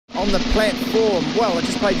on the platform. Well, I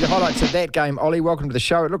just played the highlights of that game. Oli, welcome to the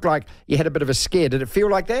show. It looked like you had a bit of a scare. Did it feel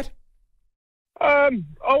like that? I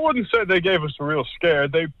wouldn't say they gave us a real scare.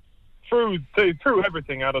 They threw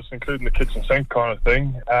everything at us, including the kitchen sink kind of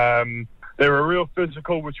thing. They were real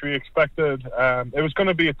physical, which we expected. It was going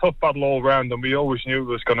to be a tough battle all round, and we always knew it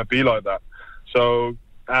was going to be like that. So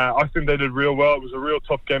I think they did real well. It was a real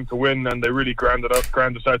tough game to win, and they really ground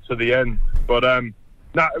us out to the end. But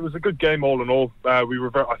it was a good game all in all. I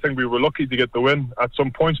think we were lucky to get the win at some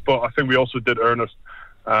points, but I think we also did earn it.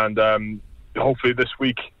 And hopefully this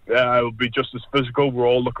week it'll be just as physical. We're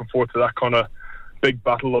all looking forward to that kind of big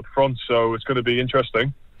battle up front, so it's going to be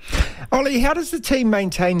interesting. Oli, how does the team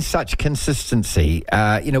maintain such consistency?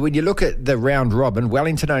 When you look at the round robin,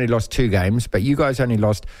 Wellington only lost 2 games, but you guys only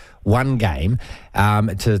lost 1 game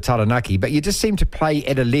to Taranaki. But you just seem to play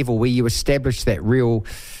at a level where you establish that real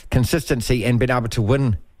consistency and been able to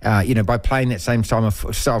win, by playing that same style of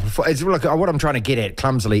football. Look, what I'm trying to get at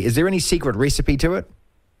clumsily, is there any secret recipe to it?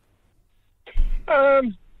 I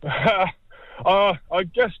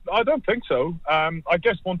guess I don't think so. I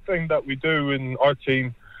guess one thing that we do in our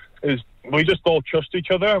team is we just all trust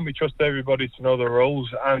each other, and we trust everybody to know their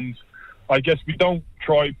roles. And I guess we don't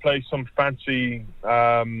try to play some fancy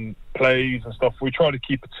plays and stuff. We try to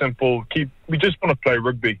keep it simple. We just want to play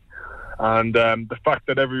rugby, and the fact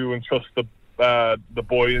that everyone trusts the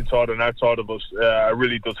boy inside and outside of us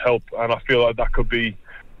really does help. And I feel like that could be,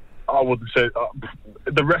 I wouldn't say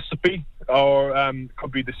the recipe, or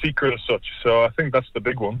could be the secret as such. So I think that's the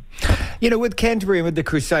big one. With Canterbury and with the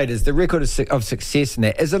Crusaders, the record of success in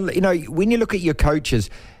that is, when you look at your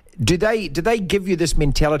coaches, do they give you this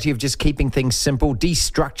mentality of just keeping things simple,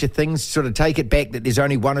 destructure things, sort of take it back that there's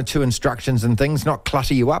only 1 or 2 instructions and things, not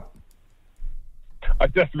clutter you up? I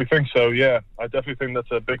definitely think so, yeah. I definitely think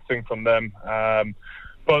that's a big thing from them.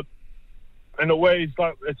 But in a way,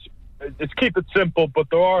 it's keep it simple, but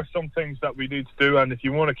there are some things that we need to do, and if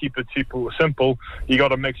you want to keep it simple, you got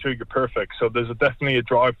to make sure you're perfect. So there's definitely a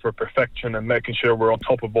drive for perfection and making sure we're on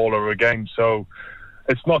top of all of our games. So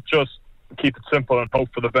it's not just keep it simple and hope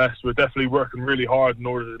for the best. We're definitely working really hard in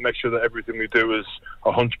order to make sure that everything we do is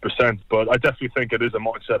 100%. But I definitely think it is a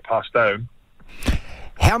mindset passed down.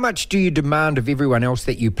 How much do you demand of everyone else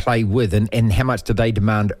that you play with, and how much do they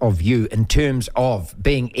demand of you in terms of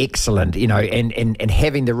being excellent, and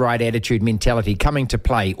having the right attitude, mentality, coming to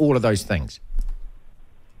play, all of those things?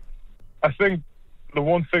 I think the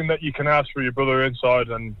one thing that you can ask for your brother inside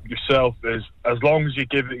and yourself is, as long as you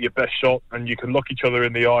give it your best shot and you can look each other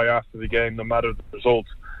in the eye after the game, no matter the result,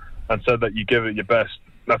 and say that you give it your best,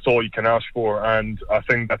 that's all you can ask for. And I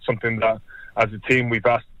think that's something that, as a team, we've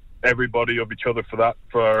asked everybody of each other for that,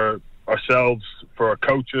 for ourselves, for our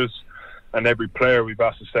coaches, and every player. We've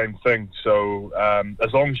asked the same thing. So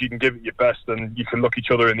as long as you can give it your best and you can look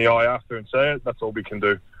each other in the eye after and say it, that's all we can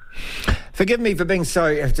do. Forgive me for being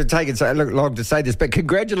so long to say this, but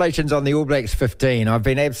congratulations on the All Blacks 15. I've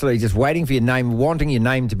been absolutely just waiting for your name, wanting your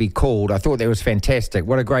name to be called. I thought that was fantastic.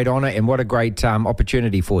 What a great honour and what a great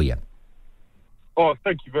opportunity for you. Oh,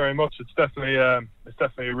 thank you very much. It's definitely a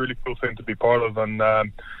really cool thing to be part of, and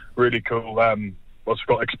really cool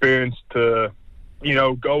experience to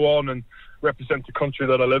go on and represent the country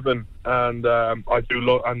that I live in, and I do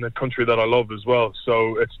love, and the country that I love as well.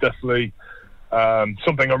 So it's definitely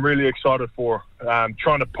something I'm really excited for.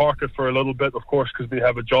 Trying to park it for a little bit, of course, because we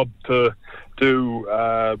have a job to do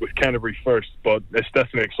with Canterbury first, but it's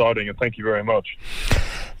definitely exciting, and thank you very much.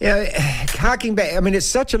 Yeah, harking back, I mean, it's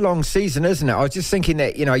such a long season, isn't it? I was just thinking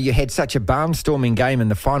that, you had such a barnstorming game in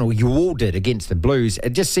the final. You all did against the Blues.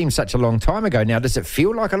 It just seems such a long time ago now. Does it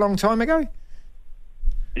feel like a long time ago?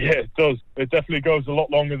 Yeah, it does. It definitely goes a lot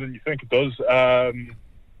longer than you think it does. I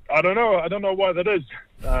don't know. I don't know why that is.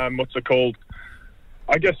 What's it called?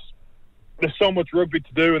 I guess there's so much rugby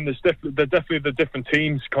to do, and there's definitely the different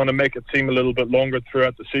teams kind of make it seem a little bit longer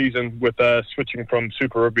throughout the season with switching from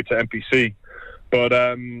Super Rugby to NPC. But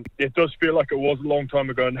it does feel like it was a long time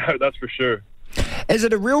ago now, that's for sure. Is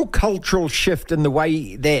it a real cultural shift in the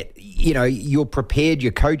way that, you're prepared,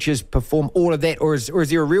 your coaches perform, all of that, or is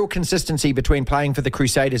there a real consistency between playing for the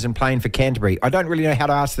Crusaders and playing for Canterbury? I don't really know how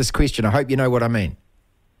to ask this question. I hope you know what I mean.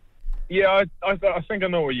 Yeah, I think I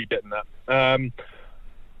know where you're getting at.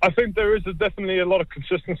 I think there is definitely a lot of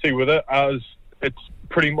consistency with it, as it's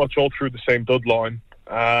pretty much all through the same dud line.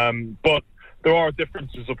 But there are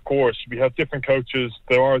differences, of course. We have different coaches.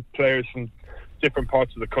 There are players from different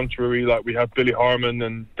parts of the country. Like we have Billy Harmon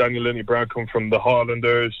and Daniel Linney-Brown come from the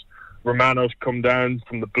Highlanders. Romano's come down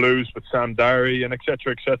from the Blues with Sam Dowry, and et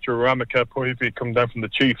cetera, Ramika Poivi come down from the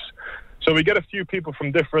Chiefs. So we get a few people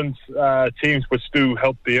from different teams which do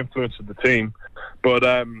help the influence of the team. But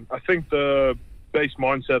I think the base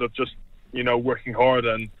mindset of just, working hard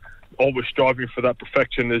and always striving for that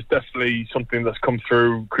perfection is definitely something that's come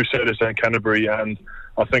through Crusaders and Canterbury, and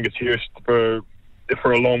I think it's here for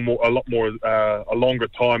a longer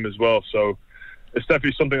time as well. So it's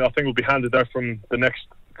definitely something I think will be handed out from the next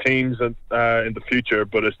teams in the future,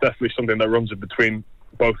 but it's definitely something that runs in between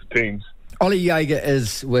both teams. Oli Jager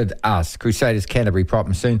is with us, Crusaders Canterbury prop,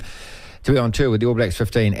 and soon to be on tour with the All Blacks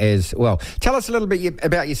 15 as well. Tell us a little bit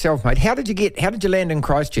about yourself, mate. How did you land in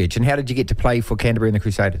Christchurch, and how did you get to play for Canterbury and the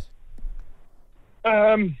Crusaders?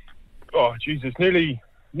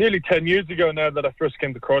 Nearly 10 years ago now that I first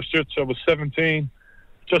came to Christchurch. I was 17,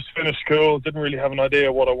 just finished school, didn't really have an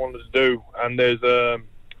idea what I wanted to do, and there's a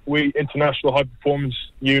international high performance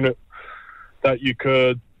unit that you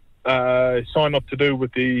could sign up to do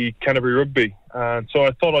with the Canterbury Rugby, and so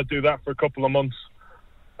I thought I'd do that for a couple of months.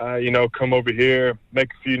 Come over here,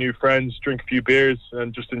 make a few new friends, drink a few beers,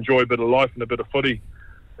 and just enjoy a bit of life and a bit of footy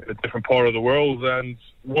in a different part of the world. And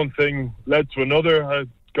one thing led to another. I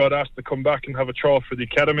got asked to come back and have a trial for the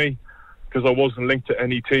academy because I wasn't linked to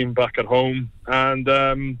any team back at home. And,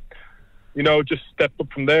 just stepped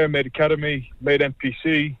up from there, made academy, made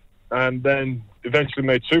NPC, and then eventually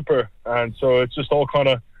made Super. And so it's just all kind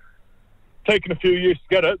of taken a few years to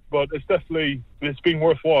get it, but it's been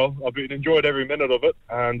worthwhile. I've enjoyed every minute of it,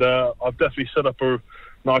 and I've definitely set up a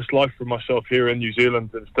nice life for myself here in New Zealand.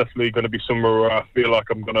 It's definitely going to be somewhere where I feel like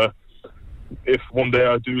I'm going to, if one day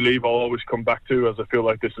I do leave, I'll always come back to, as I feel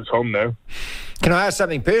like this is home now. Can I ask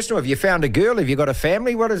something personal? Have you found a girl? Have you got a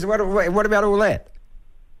family? What about all that?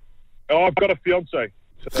 Oh, I've got a fiance.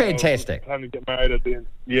 So fantastic. Planning to get married at the end.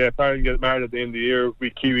 Yeah, planning to get married at the end of the year. Be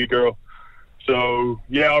Kiwi girl. So,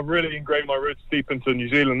 yeah, I've really ingrained my roots deep into New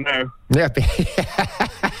Zealand now. Yeah.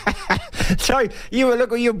 So, you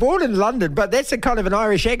were born in London, but that's a kind of an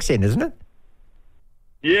Irish accent, isn't it?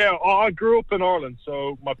 Yeah, I grew up in Ireland.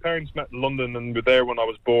 So my parents met in London and were there when I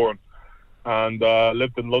was born. And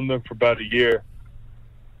lived in London for about a year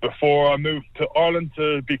before I moved to Ireland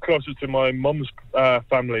to be closer to my mum's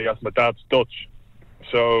family, as my dad's Dutch.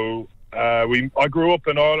 So I grew up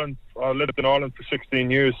in Ireland. I lived in Ireland for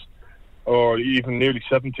 16 years. Or even nearly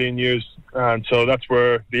 17 years, and so that's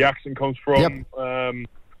where the accent comes from. Yep.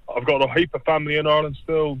 I've got a heap of family in Ireland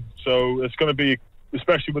still, so it's going to be,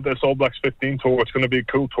 especially with this All Blacks 15 tour, it's going to be a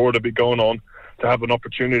cool tour to be going on, to have an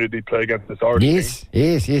opportunity to play against this Irish team.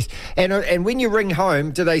 Yes. And when you ring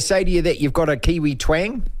home, do they say to you that you've got a Kiwi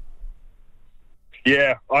twang?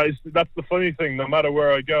 Yeah, that's the funny thing. No matter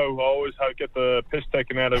where I go, I always get the piss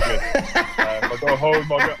taken out of me. If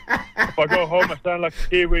I go home, I sound like a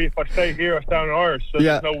Kiwi. If I stay here, I sound Irish. So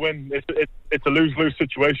there's no win. It's a lose-lose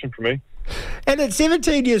situation for me. And at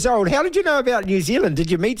 17 years old, how did you know about New Zealand?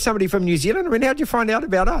 Did you meet somebody from New Zealand? I mean, how did you find out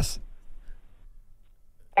about us?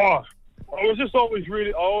 I always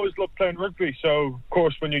loved playing rugby. So, of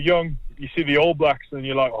course, when you're young, you see the All Blacks and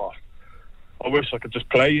you're like, I wish I could just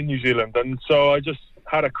play in New Zealand. And so I just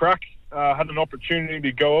had a crack, had an opportunity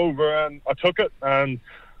to go over, and I took it. And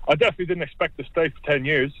I definitely didn't expect to stay for 10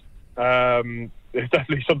 years. It's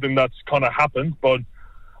definitely something that's kind of happened, but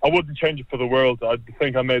I wouldn't change it for the world. I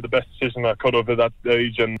think I made the best decision I could have at that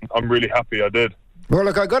age, and I'm really happy I did. Well,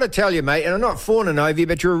 look, I've got to tell you, mate, and I'm not fawning over you,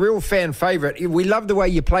 but you're a real fan favourite. We love the way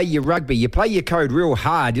you play your rugby. You play your code real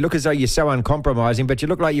hard. You look as though you're so uncompromising, but you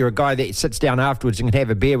look like you're a guy that sits down afterwards and can have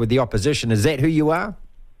a beer with the opposition. Is that who you are?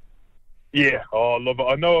 Yeah, I love it.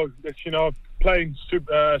 I know it's, playing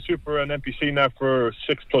Super and NPC now for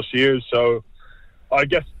 6+ years, so I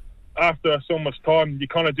guess after so much time, you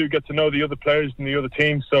kind of do get to know the other players and the other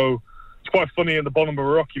teams, so it's quite funny. In the bottom of a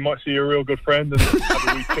rock, you might see a real good friend and have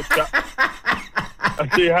a wee chit chat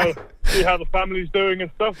and see how the family's doing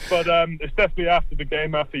and stuff. But it's definitely after the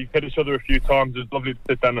game, after you've hit each other a few times, it's lovely to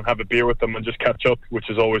sit down and have a beer with them and just catch up, which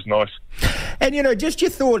is always nice. And, just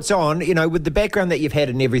your thoughts on, with the background that you've had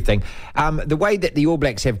and everything, the way that the All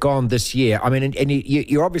Blacks have gone this year. I mean, and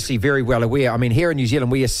you're obviously very well aware. I mean, here in New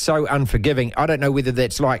Zealand, we are so unforgiving. I don't know whether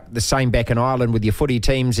that's like the same back in Ireland with your footy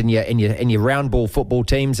teams and your round ball football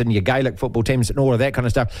teams and your Gaelic football teams and all of that kind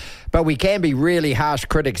of stuff. But we can be really harsh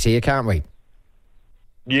critics here, can't we?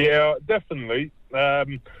 Yeah, definitely. But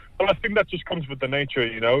I think that just comes with the nature,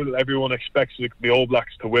 Everyone expects the All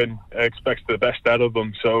Blacks to win, expects the best out of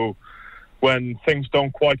them. So when things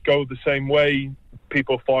don't quite go the same way,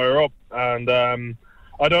 people fire up. And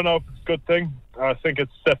I don't know if it's a good thing. I think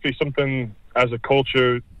it's definitely something as a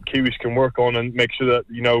culture Kiwis can work on and make sure that,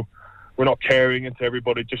 we're not tearing into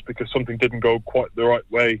everybody just because something didn't go quite the right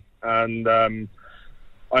way. And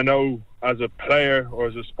I know as a player or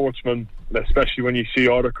as a sportsman, especially when you see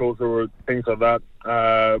articles or things like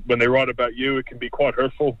that, when they write about you, it can be quite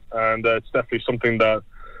hurtful, and it's definitely something that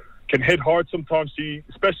can hit hard sometimes to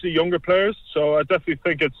especially younger players. So I definitely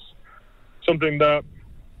think it's something that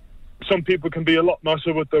some people can be a lot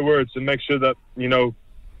nicer with their words and make sure that, you know,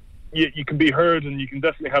 you can be heard and you can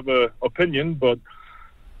definitely have an opinion, but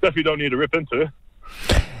definitely don't need to rip into it.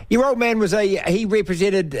 Your old man he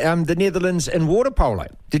represented the Netherlands in water polo.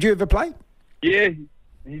 Did you ever play? Yeah,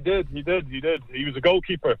 he did. He was a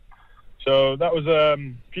goalkeeper. So that was a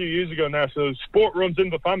few years ago now. So sport runs in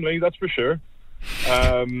the family, that's for sure.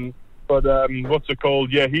 But what's it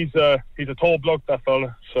called? Yeah, he's a tall bloke, that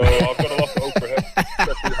fella. So I've got a lot to hope for him,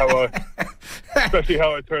 especially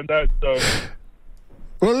how it turned out. So.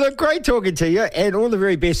 Well, look, great talking to you, and all the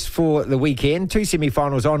very best for the weekend. 2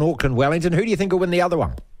 semi-finals on, Auckland, Wellington. Who do you think will win the other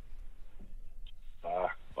one?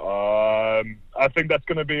 I think that's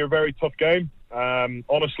going to be a very tough game.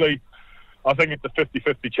 Honestly, I think it's a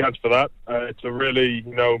 50-50 chance for that. It's a really,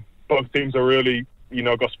 both teams are really,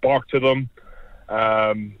 got spark to them.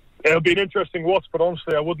 It'll be an interesting watch, but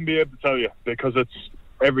honestly, I wouldn't be able to tell you because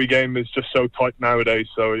every game is just so tight nowadays.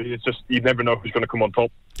 So it's just, you never know who's going to come on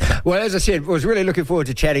top. Well, as I said, I was really looking forward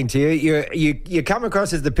to chatting to you. You come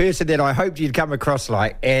across as the person that I hoped you'd come across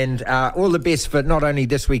like, and all the best for not only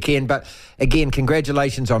this weekend, but again,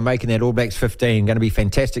 congratulations on making that All Blacks 15. Going to be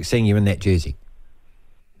fantastic seeing you in that jersey.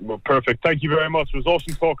 Well, perfect. Thank you very much. It was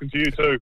awesome talking to you too.